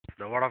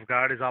The word of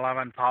God is alive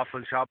and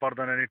powerful, sharper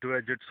than any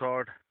two-edged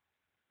sword,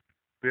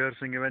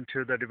 piercing even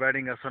to the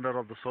dividing asunder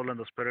of the soul and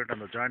the spirit and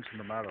the joints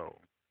and the marrow.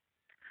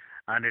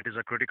 And it is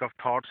a critic of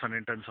thoughts and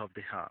intents of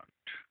the heart.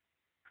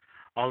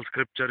 All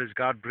scripture is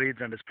God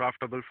breathed and is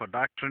profitable for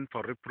doctrine,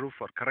 for reproof,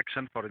 for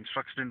correction, for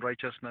instruction in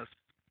righteousness,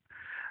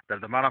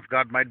 that the man of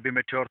God might be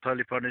mature,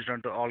 thoroughly furnished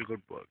unto all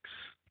good works.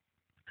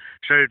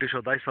 Study to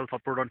show thyself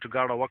approved unto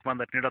God, a workman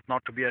that needeth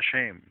not to be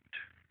ashamed,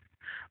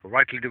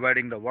 rightly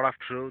dividing the word of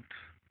truth,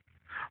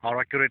 or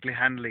accurately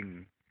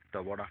handling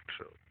the word of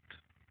truth.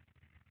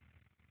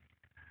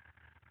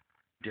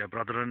 Dear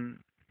brethren,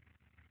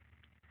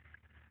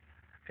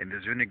 in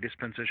this unique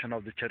dispensation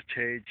of the church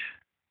age,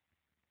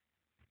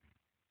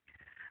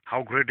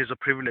 how great is a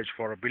privilege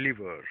for a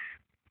believer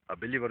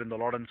in the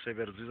Lord and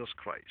Savior Jesus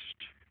Christ,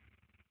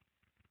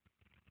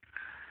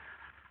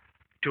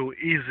 to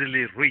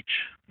easily reach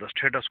the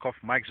status of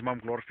maximum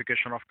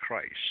glorification of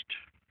Christ,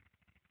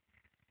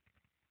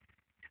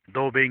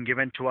 though being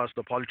given to us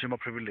the politeum of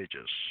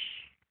privileges,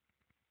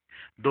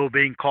 though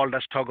being called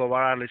as Togo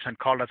Viralis and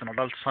called as an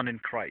adult son in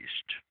Christ.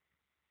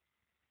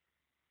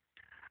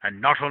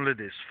 And not only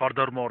this,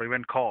 furthermore,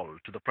 even called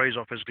to the praise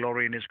of His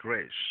glory in His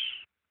grace,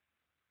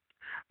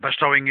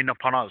 bestowing in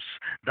upon us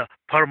the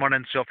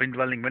permanency of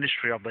indwelling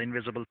ministry of the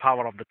invisible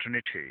power of the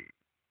Trinity.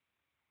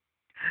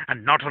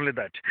 And not only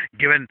that,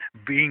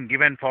 being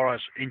given for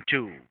us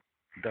into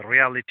the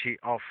reality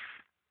of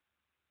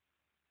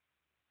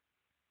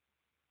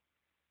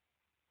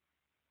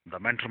the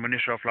mental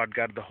ministry of Lord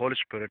God, the Holy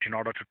Spirit, in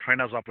order to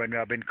train us up when we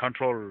have been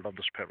controlled of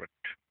the Spirit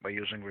by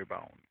using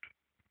rebound.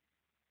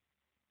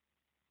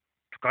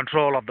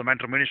 Control of the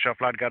mental ministry of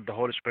Lord God, the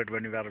Holy Spirit,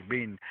 when we have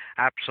been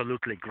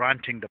absolutely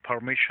granting the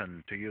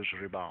permission to use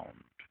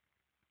rebound.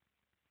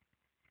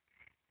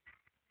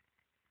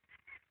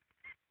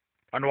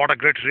 And what a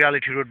great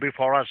reality it would be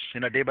for us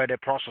in a day-by-day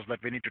process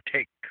that we need to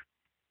take.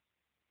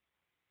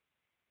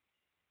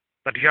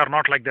 That we are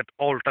not like that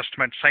Old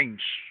Testament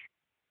saints,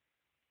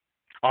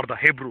 or the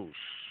Hebrews,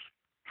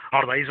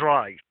 or the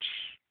Israelites,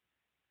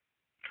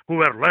 who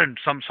were learned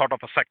some sort of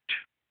a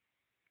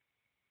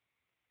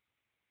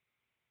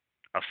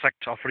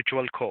sect of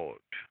ritual code,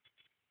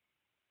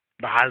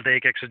 the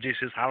Chaldaic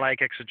exegesis,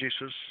 Halaic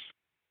exegesis,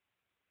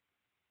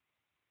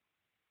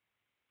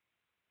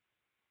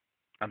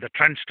 and the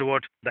trends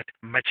toward that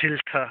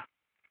Mechilta,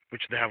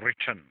 which they have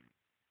written,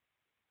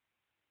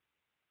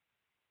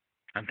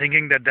 and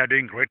thinking that they're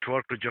doing great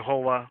work to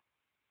Jehovah.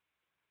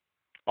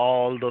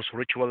 All those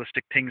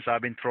ritualistic things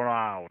have been thrown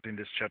out in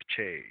this church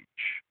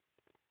age.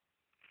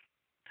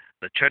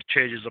 The church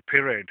age is a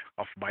period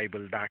of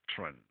Bible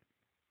doctrine.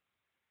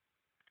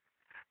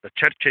 The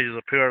church age is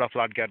a period of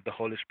Lord God, the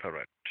Holy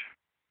Spirit.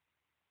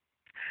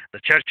 The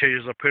church age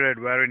is a period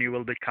wherein you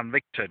will be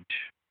convicted,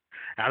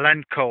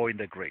 elenko in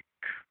the Greek,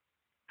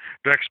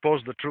 to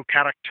expose the true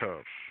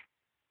character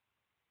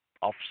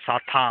of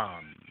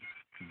Satan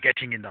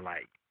getting in the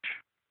light.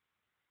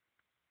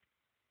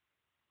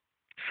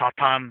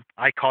 Satan,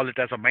 I call it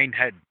as a main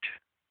head.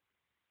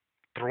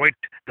 Through it,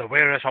 the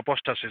various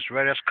apostasies,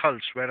 various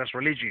cults, various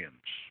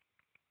religions,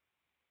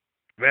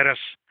 various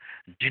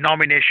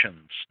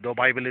denominations, though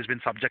Bible has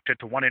been subjected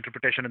to one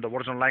interpretation in the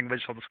original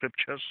language of the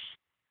scriptures,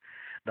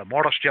 the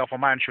modesty of a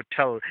man should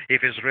tell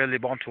if he is really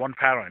born to one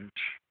parent.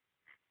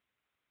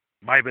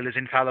 Bible is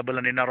infallible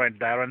and inerrant.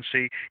 The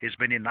errancy is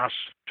been in us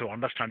to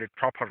understand it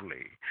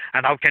properly.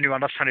 And how can you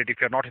understand it if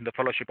you're not in the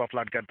fellowship of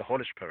Lord God, the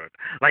Holy Spirit?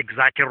 Like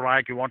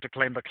Zachariah, you want to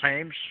claim the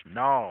claims?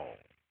 No.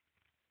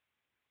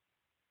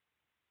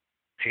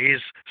 He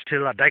is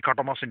still a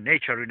dichotomous in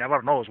nature. He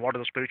never knows what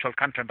is the spiritual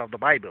content of the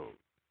Bible.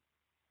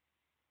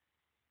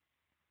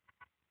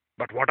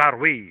 But what are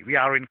we? We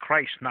are in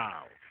Christ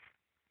now.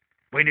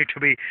 We need to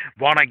be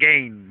born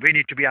again. We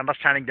need to be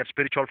understanding that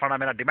spiritual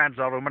phenomena demands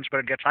our human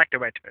spirit gets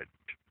activated.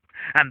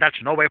 And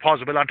that's no way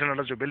possible until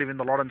unless you believe in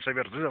the Lord and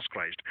Savior Jesus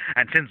Christ.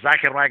 And since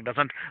Zachariah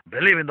doesn't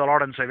believe in the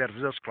Lord and Savior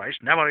Jesus Christ,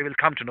 never he will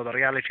come to know the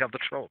reality of the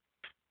truth.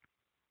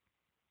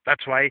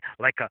 That's why,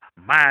 like a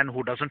man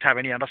who doesn't have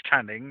any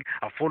understanding,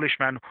 a foolish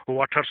man who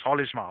utters all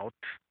his mouth,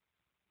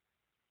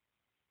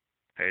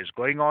 he is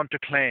going on to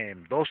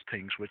claim those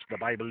things which the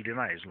Bible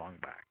denies long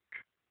back.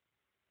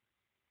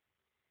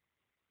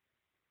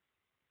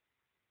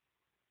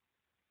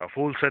 A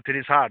fool saith in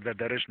his heart that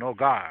there is no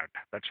God.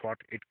 That's what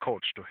it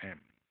quotes to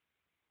him.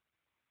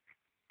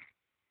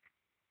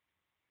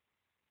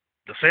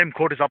 The same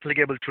quote is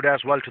applicable today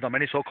as well to the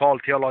many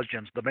so-called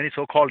theologians, the many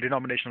so-called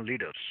denominational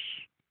leaders.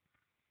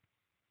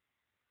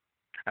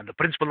 And the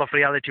principle of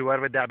reality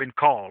wherewith they have been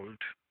called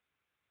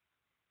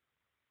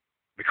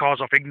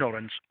because of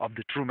ignorance of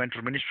the true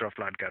mental ministry of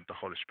Lord God, the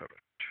Holy Spirit.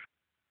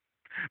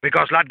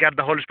 Because Lord God,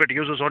 the Holy Spirit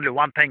uses only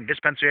one thing,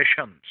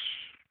 dispensations.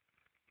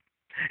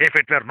 If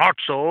it were not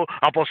so,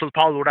 Apostle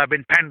Paul would have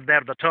been penned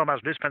there the term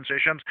as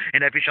dispensations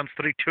in Ephesians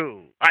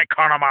 3:2,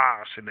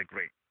 ikonomos in the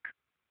Greek.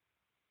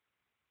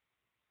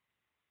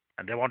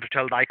 And they want to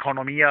tell the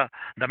economia,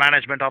 the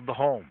management of the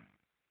home,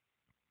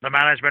 the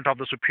management of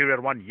the superior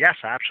one. Yes,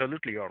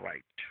 absolutely, you're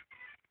right.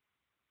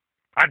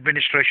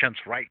 Administration's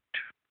right.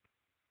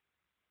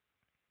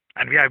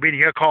 And we have been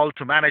here called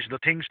to manage the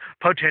things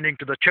pertaining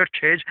to the church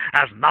age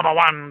as number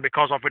one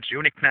because of its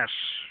uniqueness.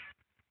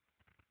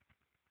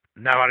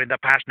 Never in the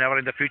past, never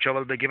in the future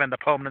will be given the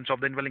permanence of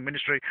the indwelling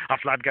ministry of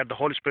Lord God, the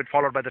Holy Spirit,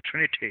 followed by the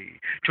Trinity,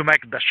 to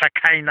make the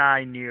Shekinah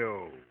in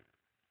you.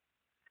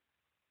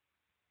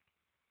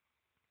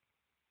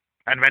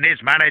 And when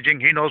he's managing,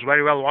 he knows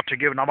very well what to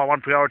give number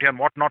one priority and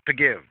what not to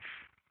give.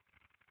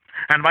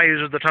 And why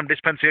uses the term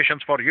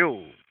dispensations for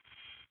you?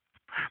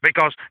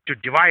 Because to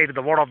divide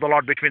the word of the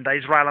Lord between the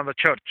Israel and the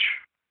church,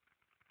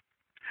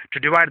 to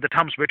divide the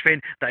terms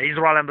between the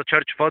Israel and the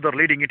church, further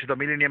leading into the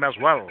millennium as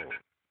well.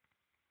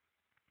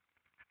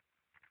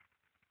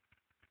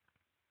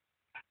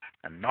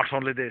 And not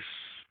only this,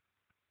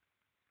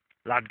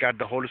 Lord God,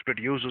 the Holy Spirit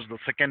uses the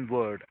second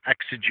word,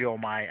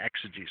 exegeomai,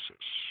 exegesis.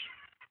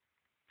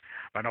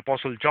 When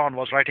Apostle John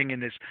was writing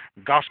in his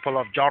Gospel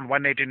of John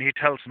 1:18, he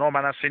tells, no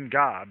man has seen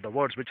God. The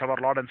words which our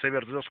Lord and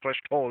Savior Jesus Christ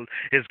told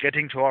is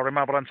getting to our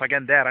remembrance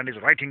again there, and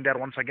is writing there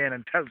once again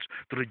and tells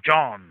through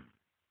John,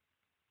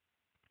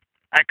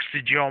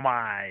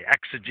 exegeomai,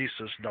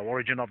 exegesis, the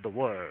origin of the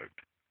word.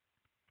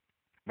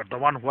 But the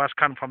one who has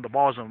come from the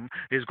bosom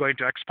is going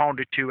to expound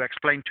it to you,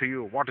 explain to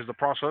you what is the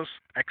process?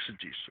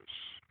 Exegesis.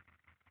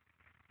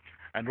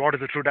 And what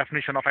is the true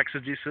definition of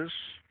exegesis?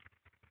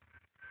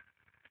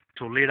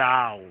 To lead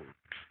out,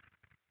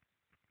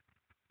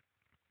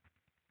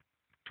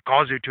 to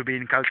cause you to be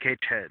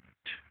inculcated.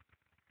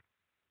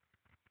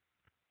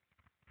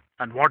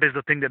 And what is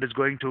the thing that is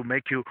going to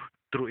make you,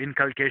 through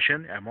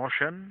inculcation,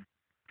 emotion,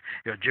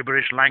 your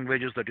gibberish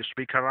languages that you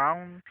speak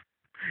around,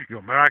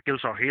 your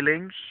miracles or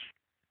healings?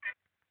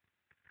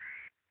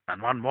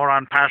 And one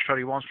moron pastor,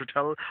 he wants to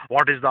tell,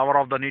 what is the hour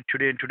of the need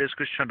today in today's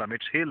Christendom?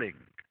 It's healing.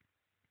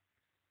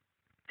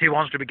 He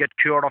wants to get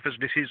cured of his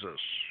diseases.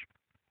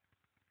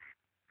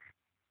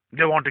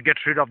 They want to get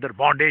rid of their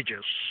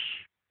bondages.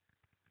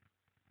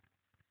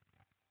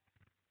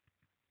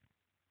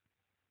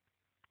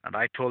 And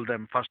I told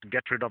them, first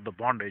get rid of the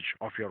bondage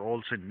of your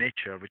old sin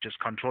nature, which is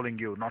controlling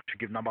you not to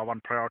give number one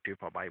priority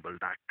for Bible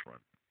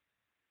doctrine.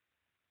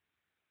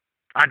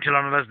 Until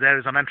and unless there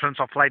is an entrance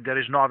of light, there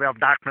is no way of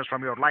darkness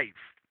from your life.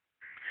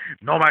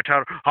 No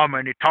matter how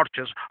many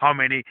torches, how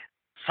many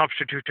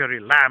substitutory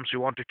lamps you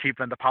want to keep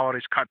when the power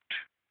is cut.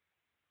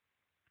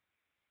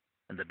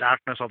 In the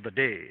darkness of the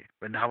day,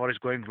 when the hour is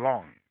going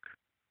long,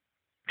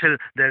 till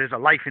there is a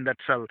life in that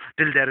cell,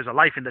 till there is a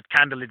life in that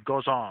candle, it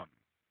goes on.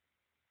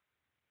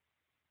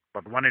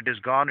 But when it is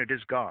gone, it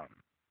is gone.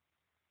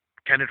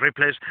 Can it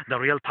replace the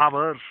real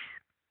power?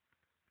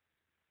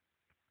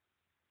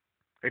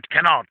 It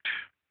cannot.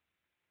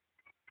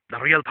 The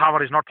real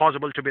power is not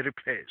possible to be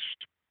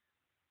replaced.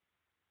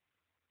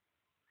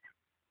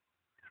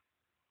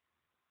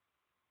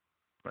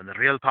 When the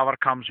real power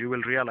comes, you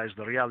will realize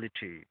the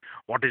reality.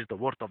 What is the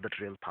worth of that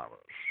real power?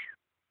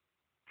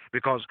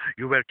 Because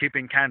you were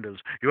keeping candles,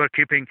 you were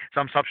keeping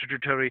some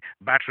substitutory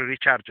battery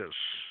recharges.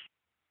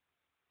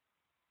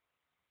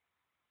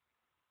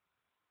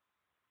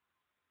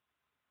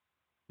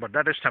 But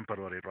that is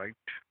temporary, right?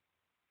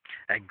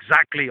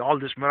 Exactly, all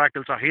these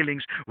miracles or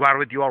healings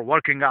wherewith you are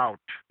working out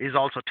is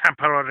also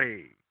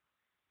temporary.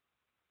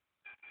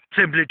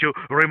 Simply to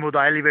remove the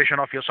elevation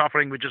of your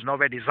suffering, which is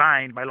nowhere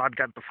designed by Lord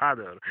God the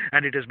Father.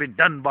 And it has been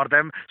done for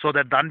them so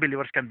that the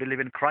unbelievers can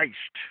believe in Christ.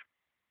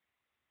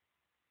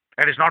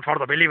 It is not for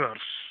the believers.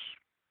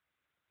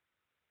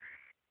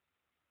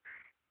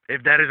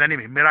 If there is any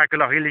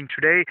miracle of healing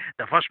today,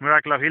 the first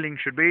miracle of healing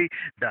should be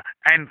the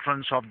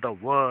entrance of the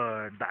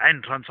Word. The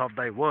entrance of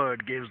thy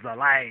Word gives the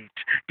light,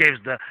 gives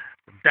the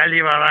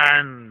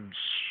deliverance.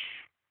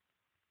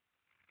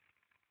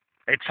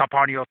 It's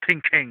upon your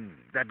thinking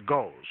that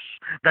goes.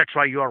 That's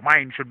why your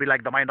mind should be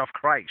like the mind of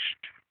Christ.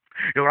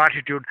 Your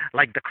attitude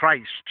like the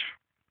Christ.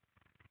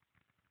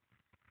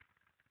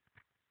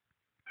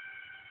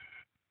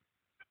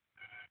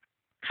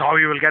 So how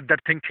you will get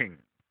that thinking?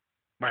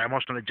 By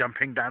emotionally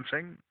jumping,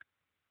 dancing?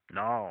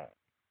 No.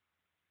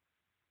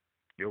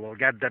 You will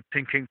get that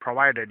thinking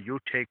provided you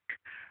take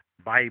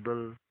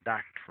Bible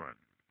doctrine.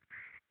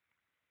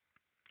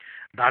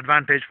 The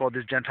advantage for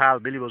these Gentile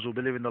believers who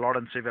believe in the Lord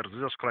and Savior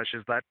Jesus Christ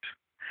is that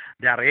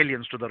they are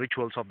aliens to the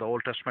rituals of the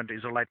Old Testament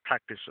Israelite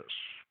practices.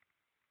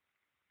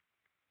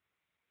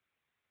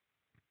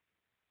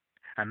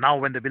 And now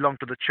when they belong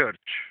to the church,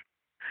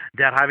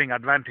 they are having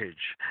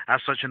advantage.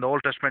 As such, in the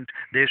Old Testament,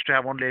 they used to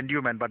have only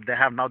endowment, but they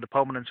have now the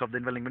permanence of the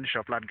indwelling ministry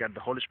of Lord God,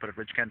 the Holy Spirit,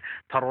 which can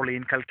thoroughly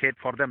inculcate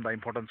for them the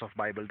importance of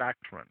Bible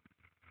doctrine.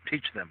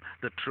 Teach them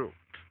the truth.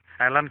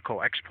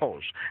 Elenco,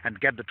 expose, and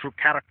get the true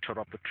character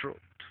of the truth.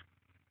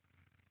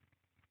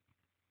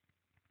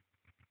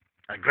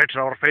 And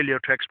greater our failure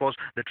to expose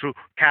the true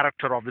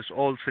character of this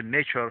old sin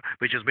nature,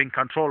 which is being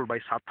controlled by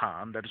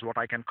Satan. That is what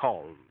I can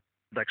call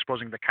the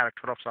exposing the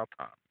character of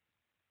Satan.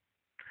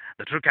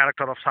 The true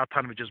character of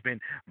Satan, which has been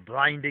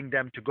blinding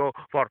them to go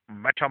for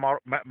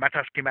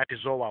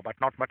metaschematizoa, but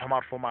not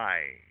metamorphomai,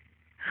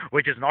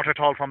 which is not at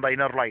all from the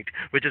inner light,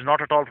 which is not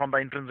at all from the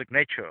intrinsic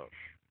nature,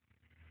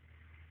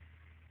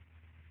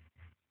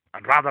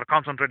 and rather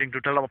concentrating to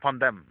tell upon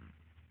them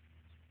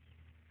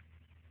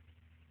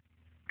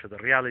to the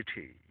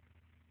reality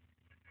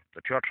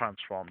that you're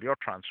transformed. You're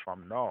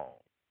transformed. No.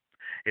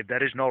 If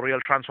there is no real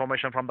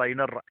transformation from the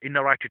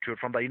inner attitude,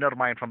 from the inner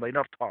mind, from the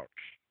inner thoughts,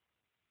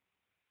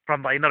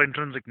 from the inner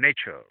intrinsic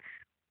nature,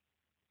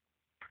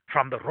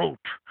 from the root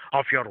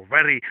of your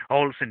very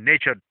old sin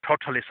nature,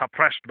 totally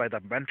suppressed by the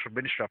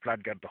ministry of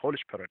Lord God, the Holy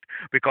Spirit,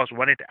 because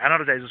when it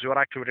energizes your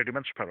activated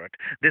human spirit,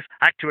 this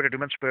activated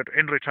human spirit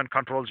in return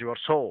controls your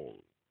soul,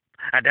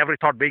 and every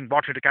thought being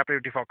brought into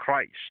captivity for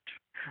Christ.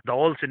 The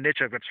old sin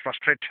nature gets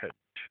frustrated.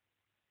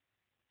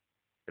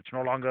 It's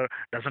no longer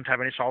doesn't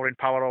have any sovereign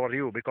power over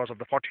you because of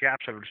the 40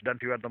 absolutes done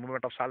to you at the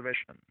moment of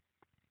salvation.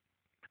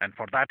 And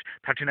for that,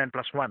 39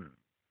 plus 1,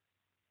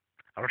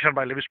 written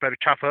by Lewis Perry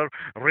Chafer,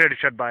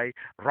 reedited by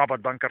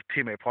Robert Bunker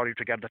Thieme for you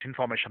to get that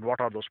information. What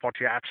are those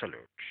 40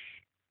 absolutes?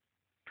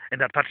 In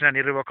that 39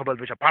 irrevocable,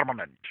 which are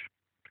permanent,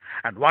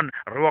 and one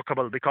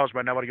revocable because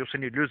whenever you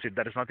sin, you lose it.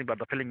 That is nothing but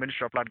the filling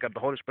ministry of Lord God,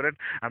 the Holy Spirit,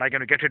 and I'm going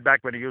to get it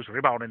back when you use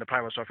rebound in the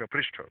privacy of your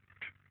priesthood.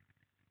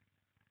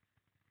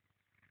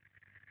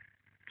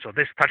 So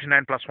this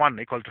 39 plus 1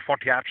 equals to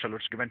 40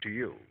 absolutes given to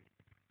you.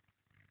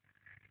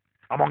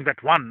 Among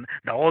that one,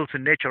 the whole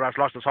sin nature has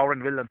lost the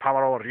sovereign will and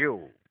power over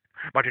you.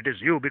 But it is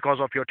you, because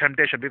of your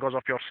temptation, because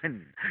of your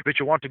sin, which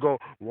you want to go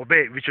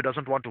obey, which you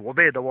doesn't want to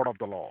obey the word of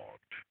the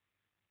Lord.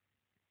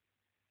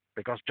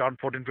 Because John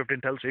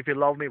 14:15 tells you, if you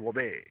love me,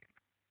 obey.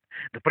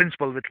 The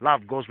principle with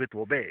love goes with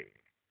obey.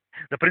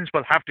 The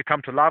principle have to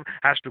come to love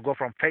has to go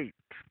from faith.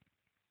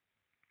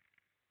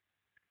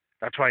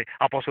 That's why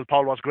Apostle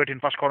Paul was great in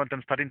 1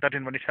 Corinthians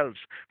 13:13 when he tells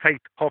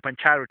faith, hope, and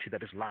charity,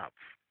 that is love.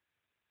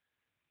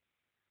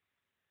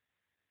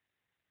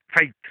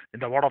 Faith in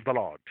the word of the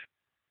Lord.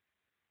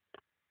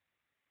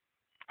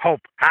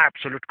 Hope,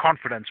 absolute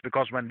confidence,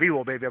 because when we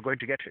obey, we are going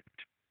to get it.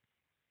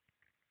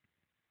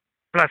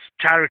 Plus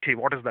charity,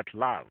 what is that?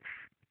 Love.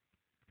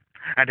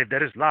 And if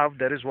there is love,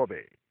 there is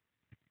obey.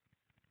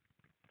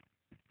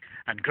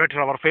 And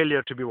greater our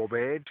failure to be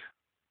obeyed.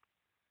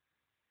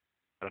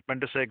 That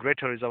meant to say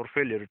greater is our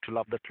failure to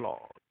love that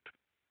Lord.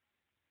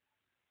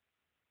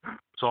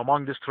 So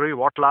among these three,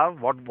 what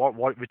love?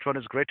 Which one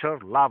is greater?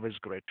 Love is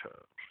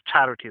greater.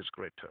 Charity is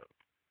greater.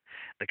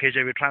 The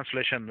KJV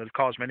translation will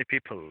cause many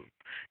people.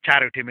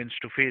 Charity means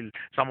to feel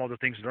some of the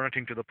things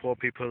donating to the poor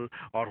people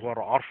or who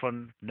are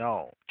orphan.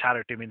 No,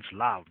 charity means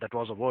love. That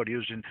was a word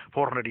used in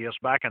 400 years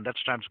back, and that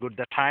stands good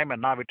that time,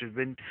 and now it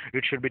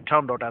should be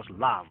termed out as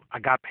love,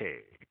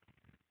 agape.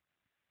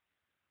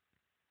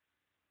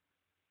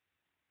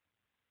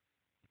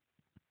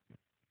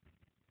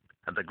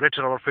 And the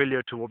greater our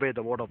failure to obey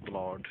the word of the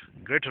Lord,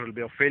 greater will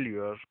be our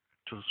failure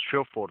to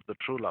show forth the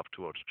true love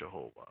towards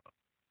Jehovah.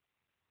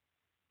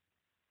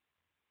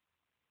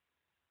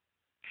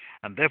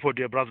 And therefore,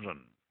 dear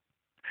brethren,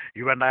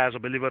 you and I, as a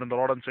believer in the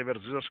Lord and Savior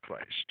Jesus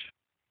Christ,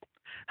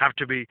 have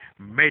to be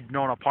made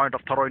known a point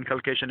of thorough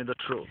inculcation in the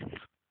truth,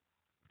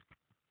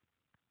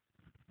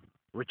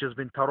 which has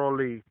been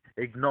thoroughly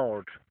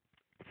ignored,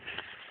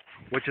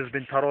 which has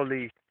been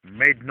thoroughly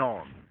made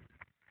known,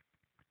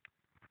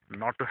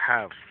 not to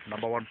have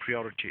number one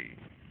priority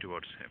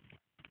towards Him.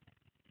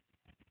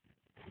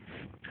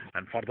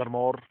 And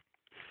furthermore,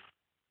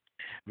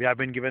 we have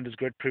been given this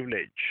great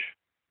privilege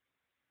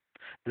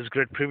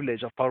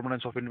of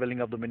permanence of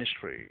indwelling of the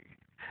ministry,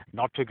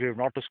 not to grieve,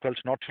 not to squelch,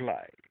 not to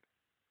lie,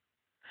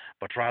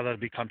 but rather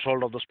be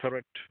controlled of the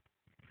Spirit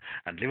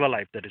and live a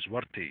life that is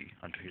worthy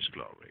unto His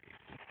glory.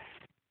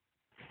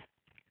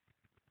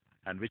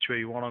 And which way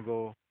you want to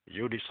go,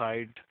 you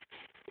decide,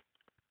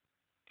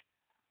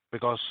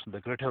 because the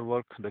greater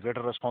work, the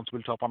greater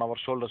responsibility upon our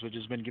shoulders which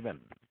has been given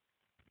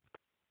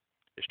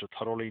is to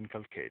thoroughly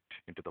inculcate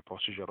into the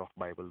procedure of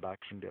Bible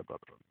doctrine, dear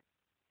brethren.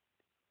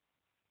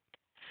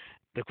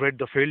 The great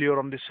the failure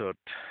on this earth,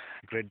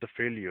 great the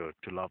failure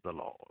to love the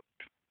Lord.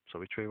 So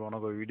which way we want to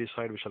go, we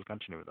decide. We shall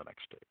continue with the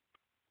next day.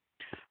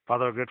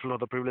 Father, we're grateful for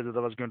the privilege that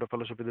I was given to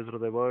fellowship with you through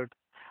the word.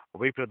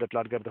 We pray that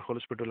Lord God, the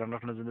Holy Spirit will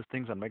enlighten us in these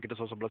things and make it a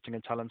source of blessing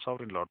and challenge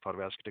sovereign, Lord. For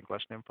we ask it in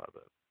Christ's name,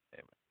 Father.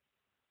 Amen.